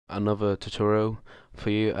another tutorial for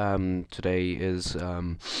you. Today is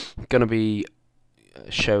going to be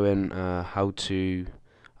showing how to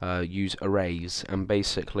use arrays, and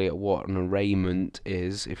basically what an arrayment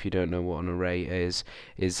is, if you don't know what an array is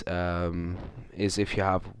if you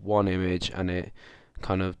have one image and it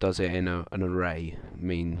kind of does it in an array,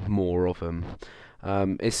 mean more of them.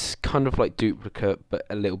 It's kind of like duplicate but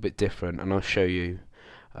a little bit different, and I'll show you.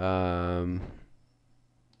 On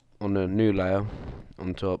a new layer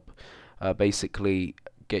on top, basically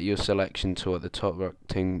get your selection tool at the top,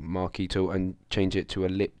 rectangle marquee tool, and change it to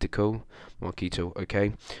elliptical marquee tool.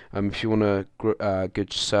 Okay. If you want a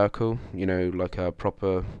good circle, you know, like a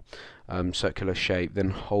proper circular shape,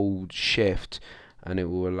 then hold shift and it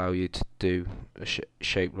will allow you to do a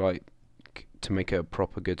shape like to make it a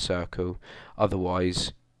proper good circle.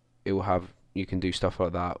 Otherwise it will have, you can do stuff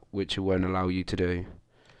like that which it won't allow you to do.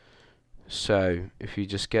 So if you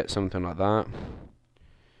just get something like that,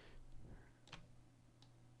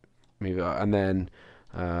 move it up, and then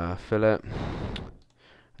fill it,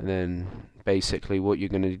 and then basically what you're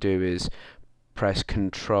going to do is press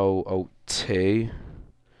Control Alt T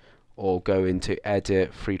or go into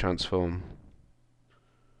Edit, Free Transform.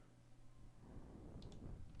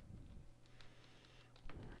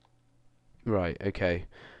 Right, okay.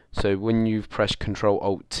 So when you've pressed Control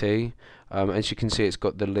Alt T, as you can see, it's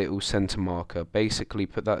got the little center marker. Basically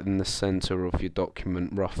put that in the center of your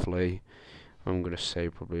document roughly. I'm going to say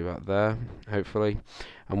probably about there, hopefully.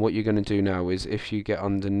 And what you're going to do now is, if you get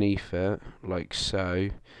underneath it like so,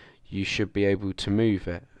 you should be able to move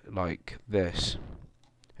it like this.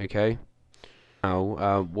 Okay.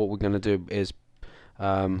 Now what we're going to do is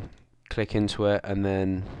click into it and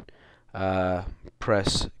then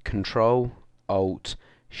press Control Alt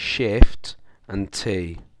Shift and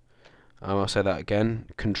T. I'll say that again.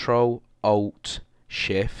 Control Alt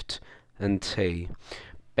Shift and T.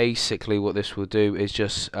 Basically what this will do is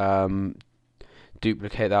just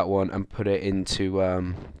duplicate that one and put it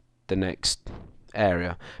into the next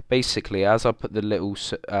area. Basically, as I put the little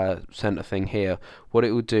center thing here, what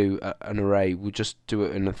it will do, an array will just do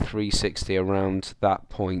it in a 360 around that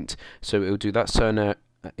point. So it will do that certain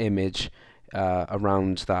image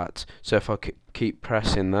around that. So if I keep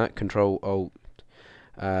pressing that, Control Alt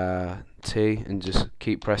T, and just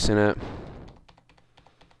keep pressing it,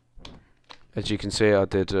 as you can see, I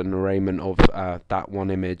did an arrayment of that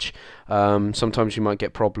one image. Sometimes you might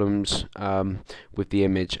get problems with the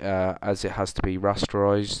image as it has to be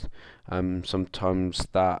rasterized. Sometimes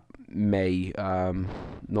that may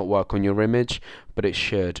not work on your image, but it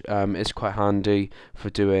should. It's quite handy for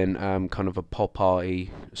doing kind of a pop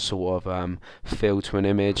arty sort of feel to an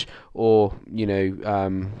image, or you know,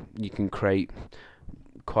 you can create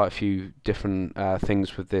quite a few different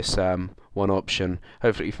things with this one option.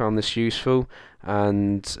 Hopefully you found this useful,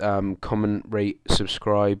 and comment, rate,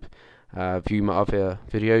 subscribe, view my other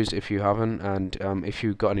videos if you haven't, and if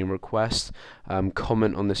you've got any requests,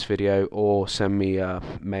 comment on this video or send me a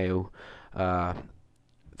mail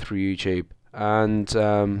through YouTube. And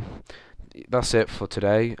that's it for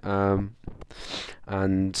today, and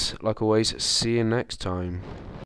like always, see you next time.